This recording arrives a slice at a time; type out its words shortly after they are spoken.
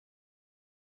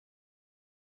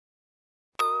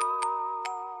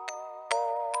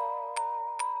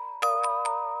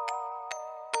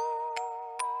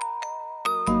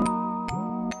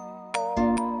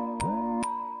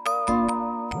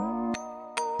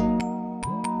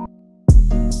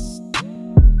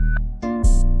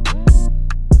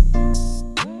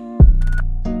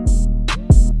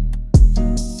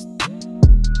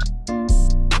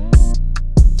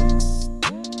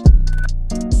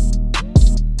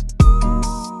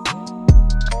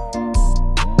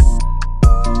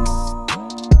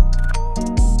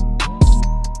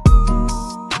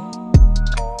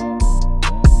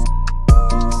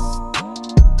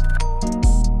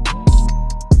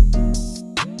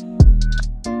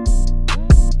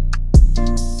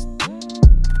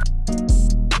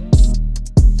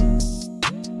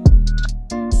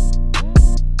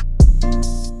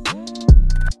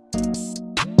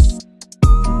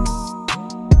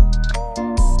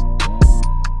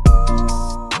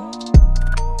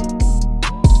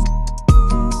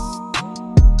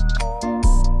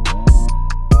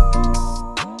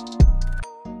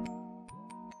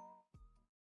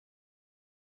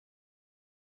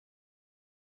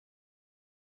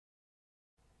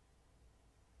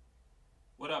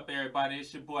What up, everybody?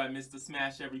 It's your boy, Mr.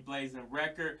 Smash Every Blazing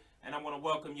Record, and I want to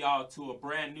welcome y'all to a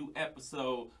brand new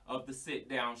episode of the Sit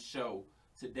Down Show.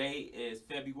 Today is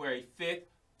February 5th,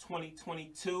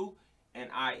 2022,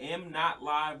 and I am not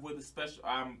live with a special.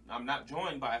 I'm not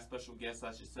joined by a special guest,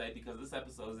 I should say, because this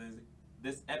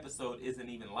episode isn't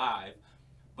even live.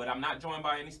 But I'm not joined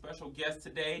by any special guests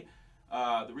today.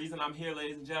 The reason I'm here,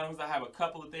 ladies and gentlemen, is I have a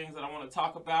couple of things that I want to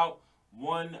talk about.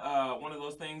 One of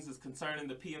those things is concerning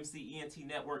the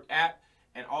PmcEntNetwork app,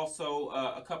 and also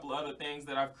a couple of other things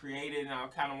that I've created and I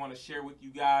kind of want to share with you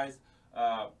guys.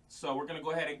 So we're going to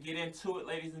go ahead and get into it,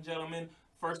 ladies and gentlemen.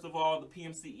 First of all, the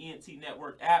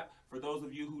PmcEntNetwork app. For those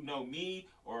of you who know me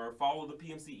or follow the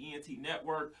PmcEnt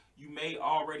Network, you may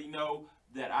already know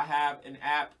that I have an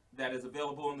app that is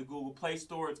available in the Google Play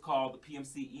Store. It's called the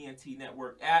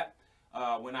PmcEntNetwork app.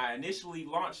 When I initially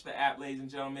launched the app, ladies and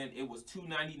gentlemen, it was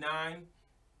 $2.99.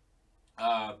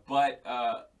 But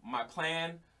my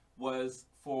plan was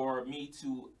for me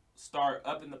to start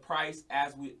upping the price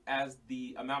as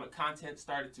the amount of content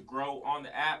started to grow on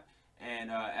the app,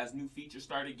 and as new features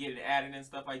started getting added and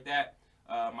stuff like that.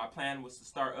 My plan was to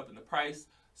start upping the price.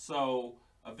 So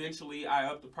eventually, I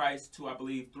upped the price to, I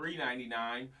believe,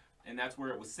 $3.99, and that's where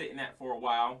it was sitting at for a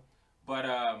while.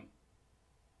 But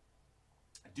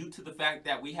due to the fact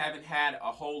that we haven't had a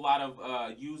whole lot of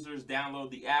users download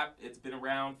the app, it's been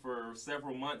around for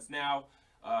several months now,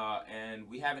 and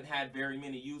we haven't had very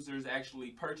many users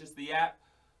actually purchase the app.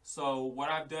 So what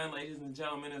I've done, ladies and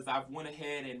gentlemen, is I've went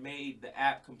ahead and made the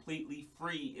app completely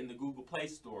free in the Google Play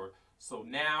Store. So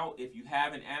now, if you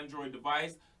have an Android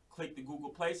device, click the Google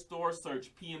Play Store,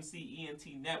 search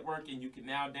PmcEnt Network, and you can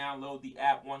now download the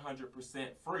app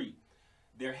 100% free.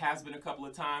 There has been a couple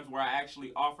of times where I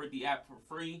actually offered the app for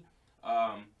free,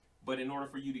 but in order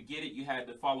for you to get it, you had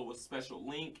to follow a special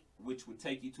link, which would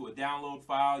take you to a download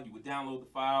file. You would download the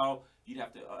file. You'd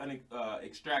have to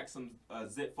extract some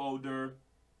zip folder.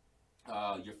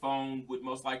 Your phone would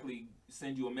most likely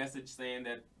send you a message saying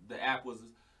that the app was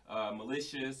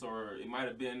malicious, or it might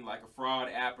have been like a fraud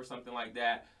app or something like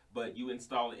that, but you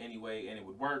install it anyway and it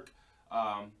would work.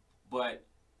 But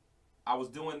I was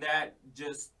doing that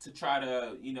just to try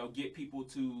to, get people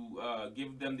to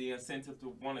give them the incentive to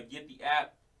want to get the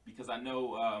app, because I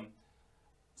know,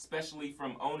 especially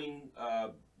from owning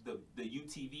the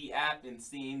UTV app and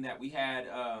seeing that we had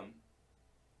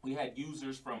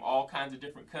users from all kinds of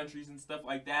different countries and stuff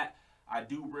like that, I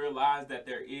do realize that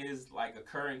there is like a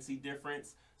currency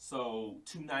difference. So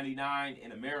 $2.99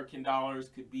 in American dollars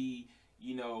could be,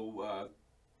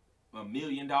 $1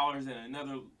 million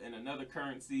in another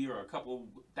currency, or a couple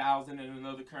thousand in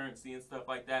another currency and stuff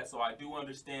like that. So I do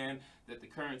understand that the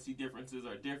currency differences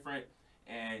are different,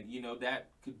 and that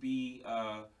could be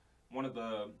one of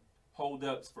the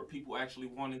holdups for people actually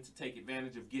wanting to take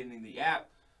advantage of getting the app.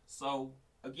 So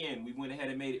again, we went ahead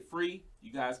and made it free.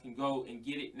 You guys can go and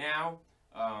get it now,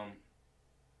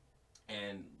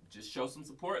 and just show some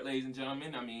support, ladies and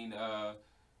gentlemen. I mean,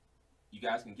 you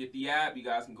guys can get the app. You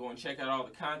guys can go and check out all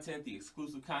the content, the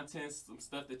exclusive content, some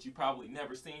stuff that you probably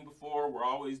never seen before. We're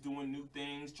always doing new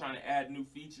things, trying to add new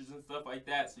features and stuff like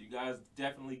that. So you guys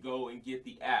definitely go and get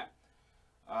the app.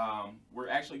 We're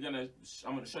actually I'm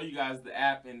gonna show you guys the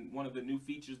app and one of the new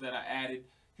features that I added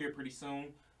here pretty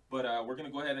soon. But we're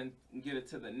gonna go ahead and get it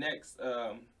to the next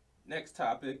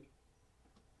topic.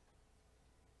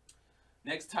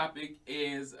 Next topic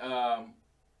is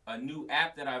a new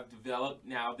app that I've developed.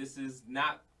 Now, this is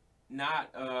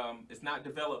it's not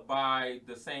developed by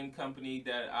the same company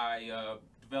that I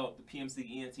developed the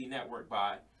PmcEnt Network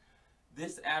by.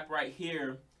 This app right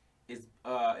here is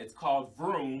it's called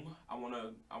Vroom. I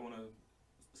wanna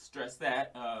stress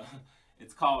that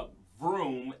it's called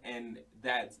Vroom, and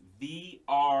that's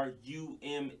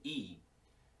VRUME.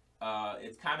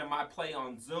 It's kind of my play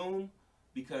on Zoom,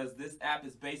 because this app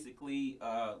is basically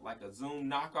like a Zoom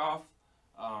knockoff.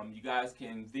 You guys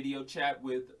can video chat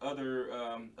with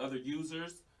other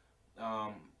users,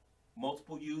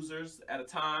 multiple users at a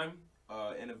time,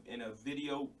 in a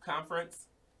video conference.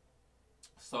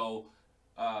 So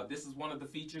this is one of the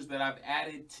features that I've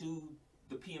added to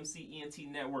the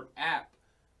PmcEnt Network app.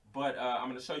 But I'm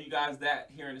going to show you guys that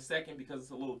here in a second, because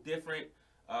it's a little different.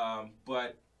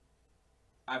 But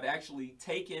I've actually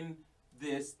taken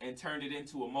this and turned it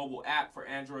into a mobile app for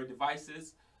Android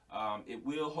devices. It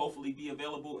will hopefully be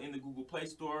available in the Google Play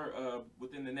Store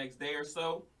within the next day or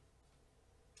so.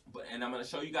 And I'm going to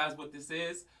show you guys what this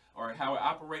is, or how it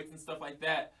operates and stuff like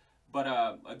that. But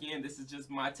again, this is just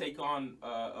my take on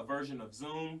a version of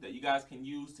Zoom that you guys can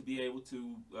use to be able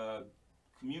to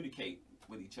communicate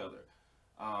with each other.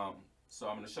 So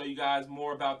I'm going to show you guys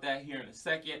more about that here in a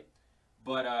second.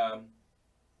 But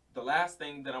the last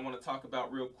thing that I want to talk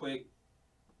about real quick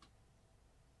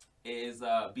is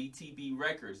BTB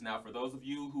Records. Now, for those of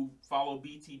you who follow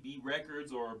BTB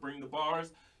Records or Bring the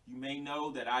Bars, you may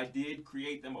know that I did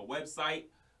create them a website.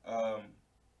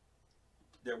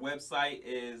 Their website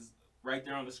is right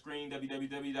there on the screen,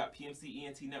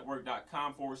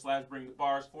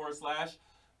 www.PmcEntNetwork.com/bringthebars/.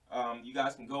 You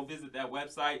guys can go visit that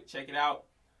website, check it out.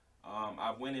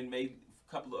 I went and made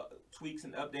a couple of tweaks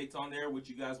and updates on there, which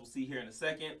you guys will see here in a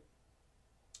second.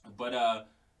 But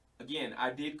again,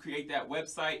 I did create that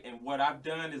website, and what I've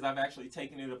done is I've actually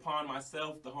taken it upon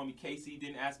myself. The homie Casey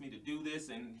didn't ask me to do this,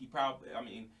 and he probably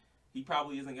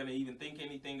isn't going to even think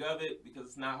anything of it because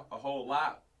it's not a whole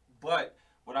lot. But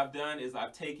what I've done is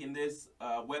I've taken this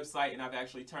website and I've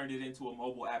actually turned it into a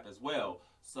mobile app as well.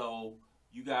 So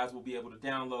you guys will be able to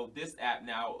download this app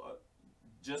now,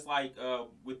 just like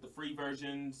with the free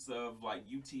versions of like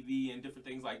UTV and different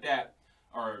things like that,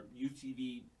 or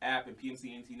UTV app and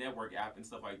PmcEntNetwork app and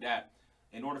stuff like that.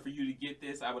 In order for you to get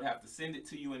this, I would have to send it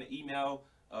to you in an email.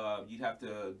 You'd have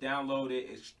to download it.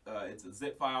 It's a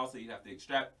zip file, so you'd have to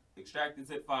extract the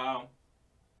zip file.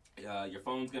 Your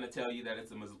phone's going to tell you that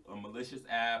it's a malicious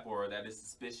app or that it's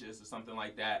suspicious or something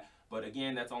like that. But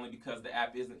again, that's only because the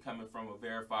app isn't coming from a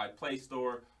verified Play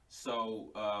Store.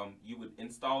 So you would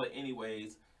install it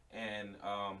anyways, and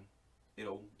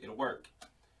it'll work.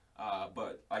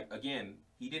 But like again,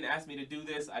 he didn't ask me to do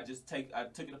this. I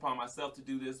took it upon myself to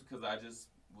do this because I just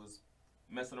was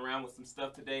messing around with some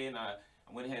stuff today, and I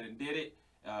went ahead and did it.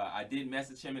 I did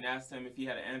message him and asked him if he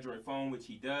had an Android phone, which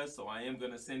he does. So I am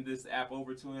going to send this app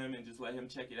over to him and just let him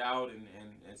check it out and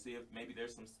see if maybe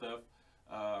there's some stuff,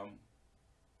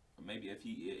 maybe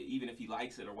even if he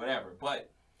likes it or whatever. But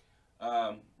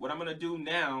what I'm going to do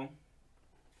now,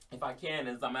 if I can,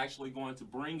 is I'm actually going to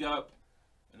bring up,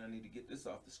 and I need to get this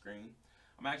off the screen.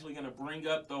 I'm actually going to bring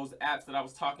up those apps that I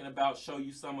was talking about, show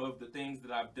you some of the things that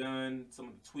I've done, some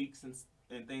of the tweaks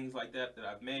and things like that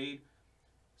I've made.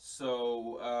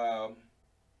 So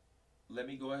let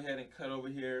me go ahead and cut over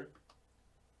here.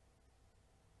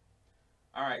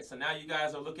 All right, so now you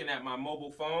guys are looking at my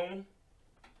mobile phone,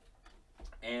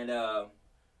 and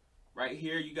right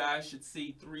here you guys should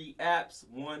see 3 apps,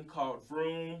 one called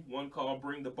Vroom, one called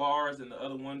Bring the Bars, and the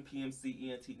other one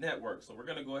PmcEnt Network. So we're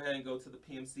going to go ahead and go to the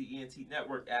PmcEnt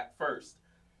Network app first.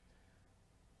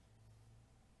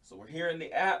 So we're here in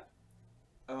the app,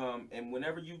 and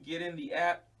whenever you get in the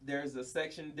app, there's a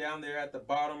section down there at the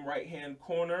bottom right hand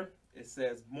corner. It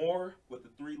says More with the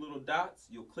 3 little dots.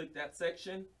 You'll click that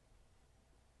section,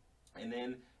 and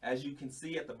then as you can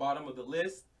see at the bottom of the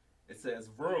list, it says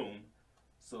Vroom.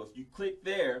 So if you click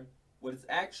there, what it's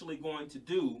actually going to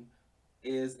do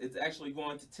is it's actually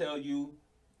going to tell you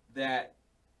that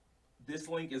this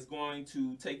link is going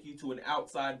to take you to a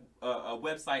website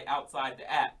outside the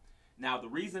app. Now the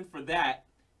reason for that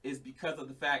is because of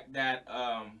the fact that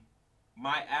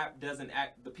my app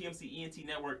the PmcEnt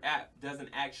Network app doesn't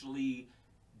actually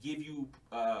give you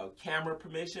camera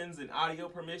permissions and audio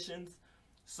permissions.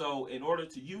 So in order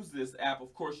to use this app,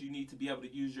 of course, you need to be able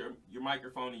to use your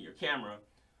microphone and your camera.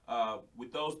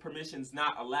 With those permissions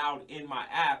not allowed in my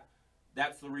app,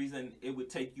 that's the reason it would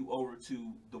take you over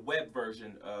to the web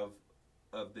version of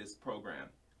this program.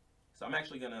 So I'm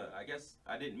actually gonna, I guess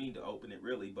I didn't mean to open it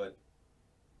really, but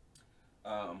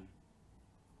I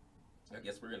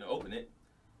guess we're gonna open it.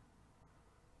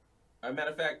 As a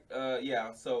matter of fact,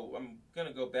 yeah. So I'm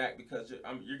gonna go back because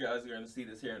you guys are gonna see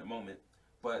this here in a moment.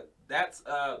 But that's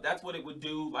what it would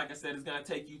do. Like I said, it's gonna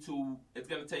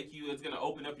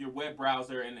open up your web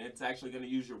browser, and it's actually gonna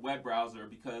use your web browser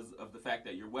because of the fact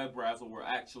that your web browser will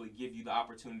actually give you the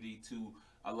opportunity to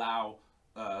allow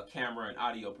camera and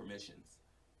audio permissions.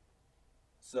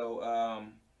 So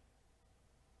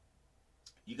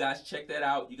you guys check that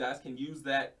out. You guys can use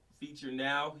that feature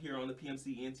now here on the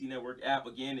PmcEnt Network app.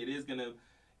 Again, it's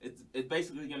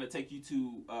basically going to take you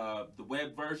to the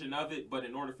web version of it, but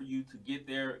in order for you to get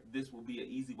there, this will be an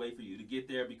easy way for you to get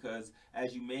there, because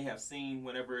as you may have seen,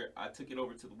 whenever I took it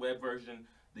over to the web version,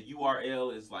 the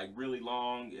URL is like really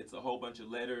long. It's a whole bunch of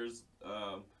letters,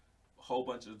 a whole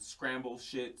bunch of scrambled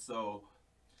shit, so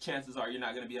chances are you're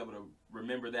not going to be able to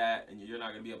remember that, and you're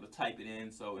not going to be able to type it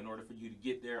in. So in order for you to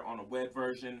get there on a web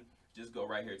version, just go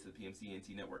right here to the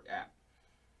PmcEnt Network app.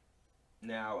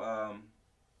 Now,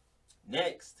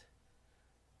 next,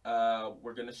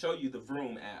 we're going to show you the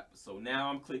Vroom app. So now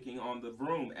I'm clicking on the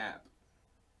Vroom app.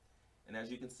 And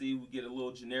as you can see, we get a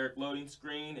little generic loading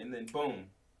screen, and then boom.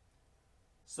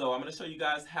 So I'm going to show you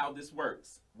guys how this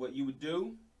works. What you would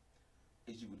do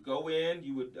is you would go in,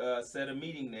 you would set a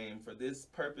meeting name. For this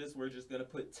purpose, we're just going to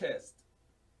put test.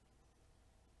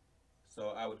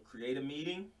 So I would create a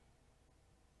meeting.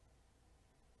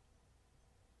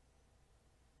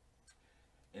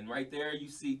 And right there you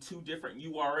see two different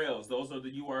URLs. Those are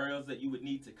the URLs that you would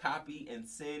need to copy and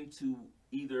send to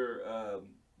either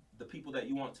the people that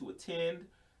you want to attend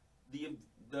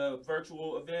the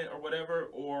virtual event or whatever,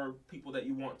 or people that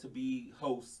you want to be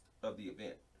hosts of the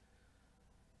event.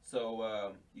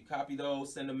 So you copy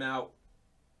those, send them out,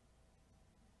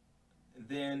 and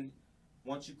then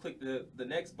once you click the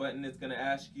next button, it's going to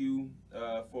ask you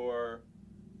for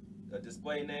a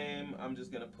display name. I'm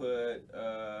just going to put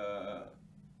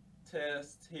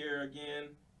test here again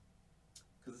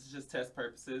because it's just test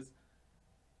purposes.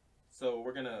 So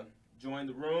we're going to join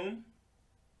the room.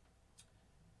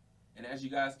 And as you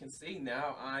guys can see,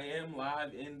 now I am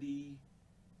live in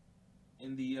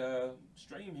the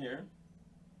stream here.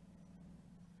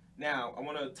 Now, I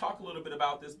want to talk a little bit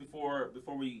about this before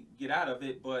we get out of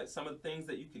it, but some of the things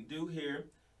that you can do here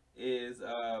is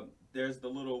there's the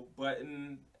little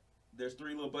button. There's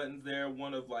three little buttons there,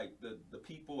 one of like the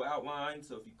people outline.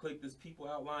 So if you click this people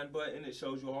outline button, it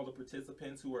shows you all the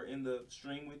participants who are in the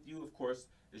stream with you. Of course,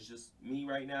 it's just me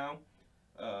right now.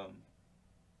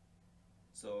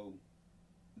 So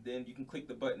then you can click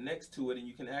the button next to it and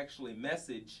you can actually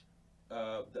message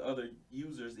the other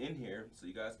users in here, so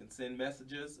you guys can send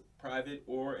messages, private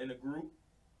or in a group.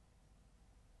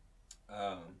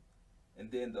 And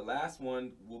then the last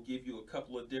one will give you a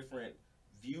couple of different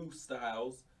view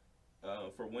styles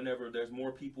for whenever there's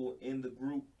more people in the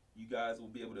group. You guys will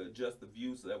be able to adjust the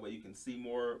view so that way you can see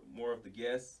more of the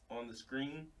guests on the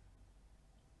screen.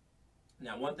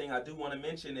 Now, one thing I do want to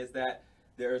mention is that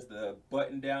there's the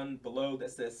button down below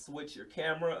that says switch your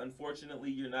camera.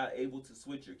 Unfortunately, you're not able to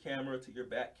switch your camera to your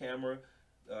back camera.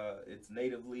 It's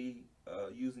natively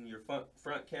using your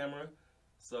front camera.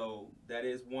 So that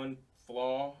is one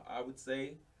flaw, I would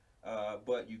say.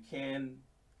 But you can,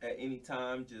 at any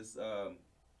time, just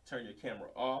turn your camera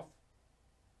off,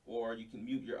 or you can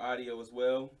mute your audio as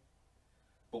well.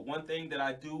 But one thing that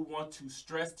I do want to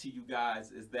stress to you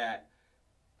guys is that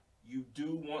you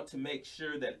do want to make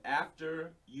sure that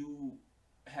after you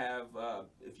have,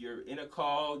 if you're in a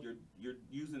call, you're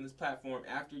using this platform,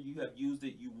 after you have used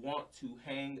it, you want to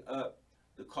hang up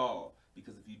the call,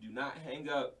 because if you do not hang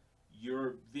up,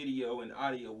 your video and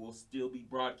audio will still be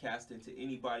broadcasted to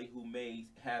anybody who may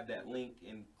have that link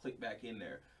and click back in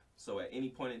there. So at any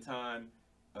point in time,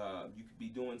 you could be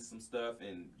doing some stuff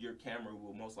and your camera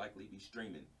will most likely be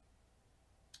streaming.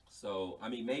 So, I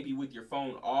mean, maybe with your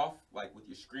phone off, like with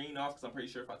your screen off, because I'm pretty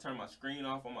sure if I turn my screen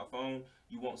off on my phone,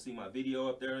 you won't see my video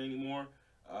up there anymore.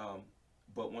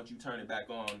 But once you turn it back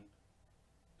on,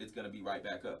 it's going to be right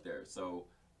back up there. So,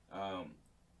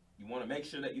 you want to make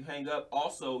sure that you hang up.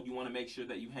 Also, you want to make sure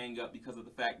that you hang up because of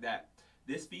the fact that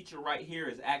this feature right here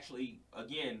is actually,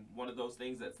 again, one of those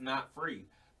things that's not free.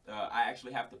 I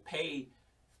actually have to pay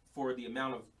for the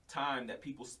amount of time that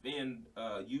people spend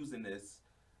using this.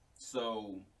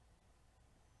 So,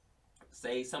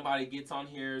 say somebody gets on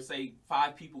here, say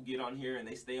 5 people get on here and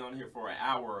they stay on here for an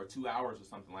hour or 2 hours or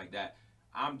something like that.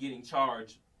 I'm getting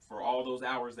charged for all those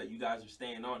hours that you guys are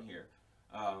staying on here.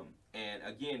 And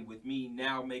again, with me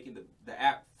now making the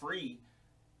app free,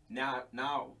 not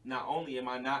only am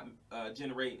I not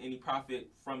generating any profit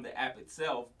from the app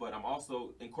itself, but I'm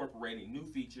also incorporating new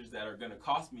features that are going to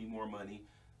cost me more money.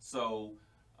 So,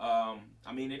 I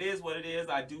mean, it is what it is.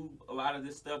 I do a lot of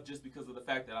this stuff just because of the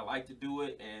fact that I like to do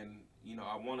it, and you know,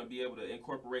 I want to be able to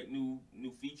incorporate new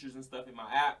features and stuff in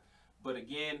my app. But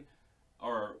again,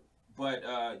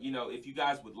 you know, if you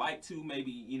guys would like to,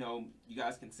 maybe, you know, you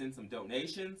guys can send some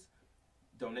donations.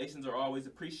 Donations are always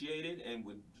appreciated and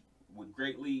would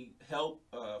greatly help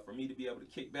for me to be able to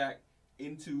kick back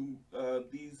into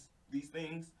these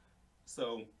things.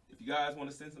 So if you guys want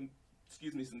to send some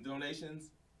donations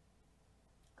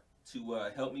to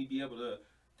help me be able to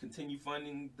continue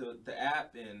funding the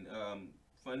app and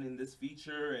funding this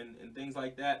feature and things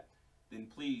like that, then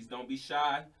please don't be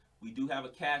shy. We do have a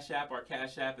Cash App. Our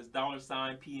Cash App is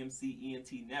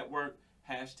 $PmcEntNetwork,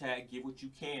 hashtag give what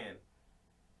you can.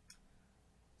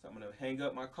 So I'm going to hang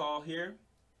up my call here.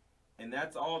 And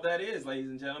that's all that is,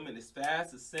 ladies and gentlemen. It's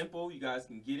fast, it's simple. You guys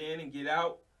can get in and get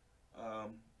out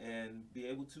and be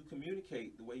able to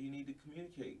communicate the way you need to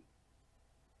communicate.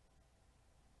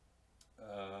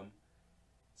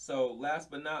 So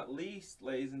last but not least,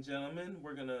 ladies and gentlemen,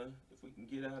 we're going to, if we can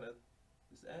get out of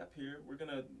this app here, we're going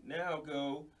to now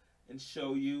go and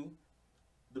show you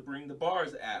the Bring the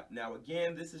Bars app. Now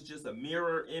again, this is just a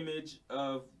mirror image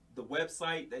of the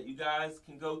website that you guys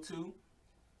can go to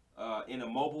in a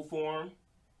mobile form.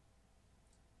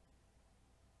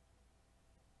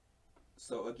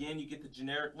 So again, you get the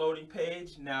generic loading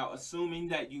page. Now, assuming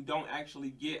that you don't actually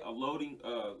get a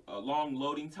long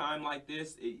loading time like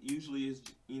this, it usually is,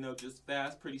 just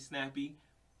fast, pretty snappy.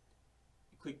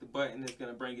 You click the button, it's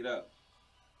going to bring it up.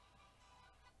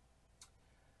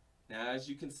 Now, as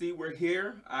you can see, we're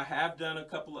here. I have done a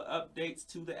couple of updates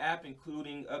to the app,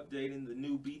 including updating the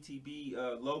new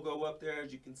BTB logo up there.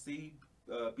 As you can see,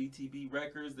 BTB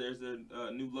Records, there's a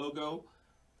new logo.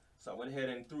 So I went ahead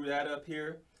and threw that up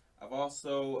here. I've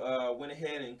also went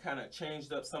ahead and kind of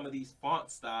changed up some of these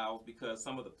font styles because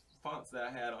some of the fonts that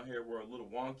I had on here were a little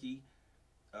wonky.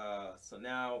 So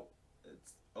now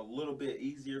it's a little bit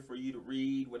easier for you to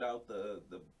read without the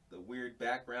weird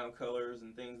background colors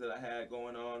and things that I had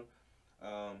going on.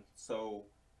 So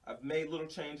I've made little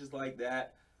changes like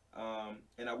that,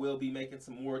 and I will be making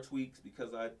some more tweaks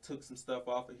because I took some stuff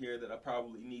off of here that I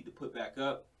probably need to put back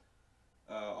up.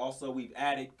 Also, we've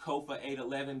added Kofa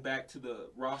 811 back to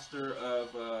the roster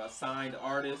of signed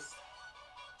artists.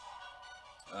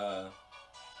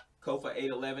 Kofa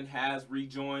 811 has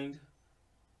rejoined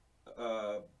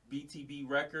BTB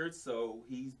Records, so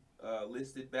he's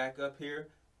listed back up here.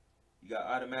 You got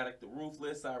Automatic the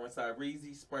Ruthless, Siren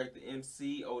Reezy, Sprite the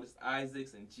MC, Otis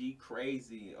Isaacs, and G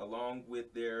Crazy, along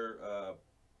with their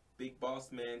big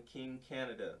boss man, King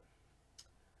Canada.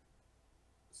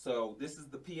 So this is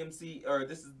the BTB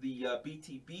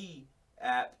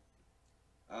app.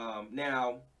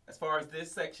 Now, as far as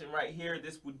this section right here,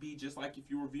 this would be just like if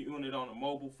you were viewing it on a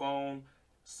mobile phone.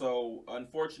 So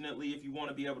unfortunately, if you want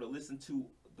to be able to listen to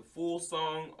the full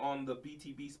song on the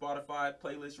BTB Spotify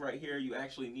playlist right here, you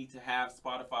actually need to have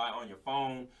Spotify on your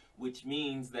phone, which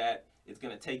means that it's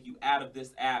going to take you out of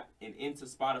this app and into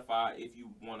Spotify if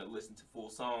you want to listen to full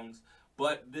songs.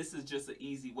 But this is just an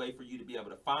easy way for you to be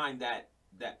able to find that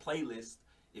playlist,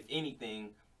 if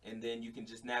anything, and then you can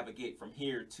just navigate from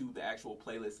here to the actual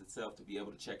playlist itself to be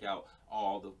able to check out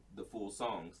all the full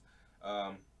songs.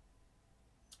 On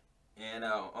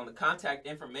the contact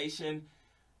information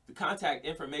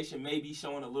may be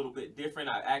showing a little bit different.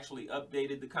 I actually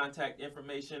updated the contact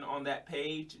information on that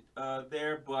page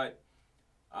there, but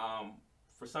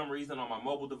for some reason on my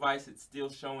mobile device it's still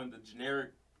showing the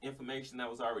generic information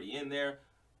that was already in there.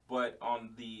 But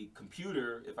on the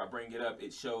computer, if I bring it up,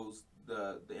 it shows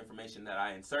the information that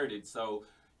I inserted. So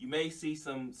you may see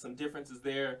some differences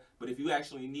there. But if you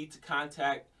actually need to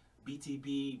contact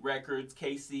BTB Records,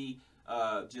 KC,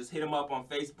 just hit them up on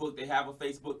Facebook. They have a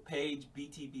Facebook page,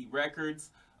 BTB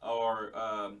Records, or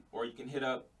you can hit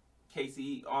up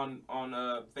KC on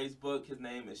Facebook. His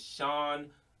name is Sean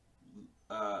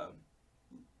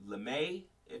LeMay,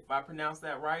 if I pronounce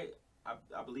that right.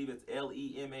 I believe it's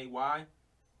Lemay.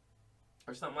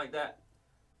 Or something like that.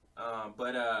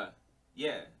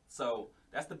 Yeah, so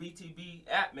that's the BTB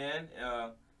app, man.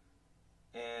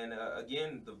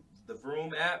 Again, the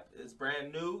Vroom app is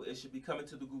brand new. It should be coming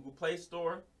to the Google Play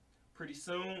Store pretty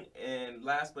soon. And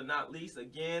last but not least,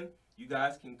 again, you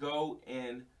guys can go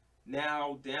and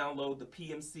now download the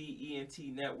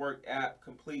PmcEntNetwork app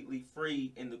completely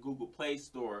free in the Google Play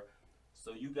Store.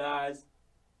 So you guys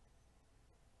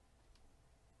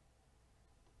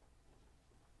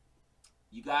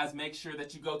make sure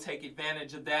that you go take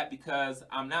advantage of that, because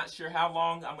I'm not sure how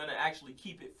long I'm going to actually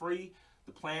keep it free.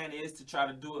 The plan is to try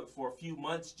to do it for a few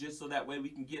months just so that way we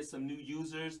can get some new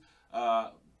users.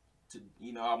 I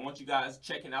want you guys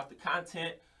checking out the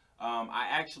content. I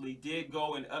actually did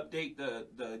go and update the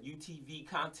UTV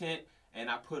content, and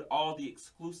I put all the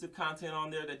exclusive content on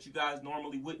there that you guys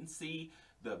normally wouldn't see.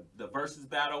 The versus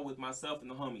battle with myself and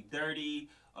the homie Dirty,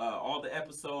 all the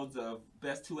episodes of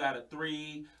Best 2 out of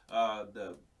 3,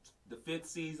 the 5th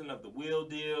season of the Wheel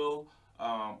Deal,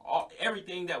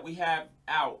 everything that we have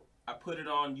out, I put it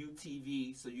on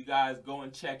UTV, so you guys go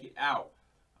and check it out.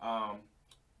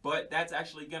 But that's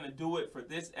actually going to do it for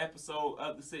this episode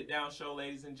of the Sit Down Show,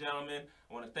 ladies and gentlemen.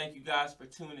 I want to thank you guys for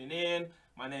tuning in.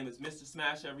 My name is Mr.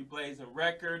 Smash Every Blazing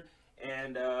Record,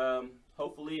 and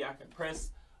hopefully I can press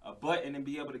a button and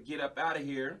be able to get up out of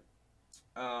here.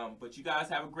 But you guys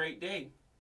have a great day.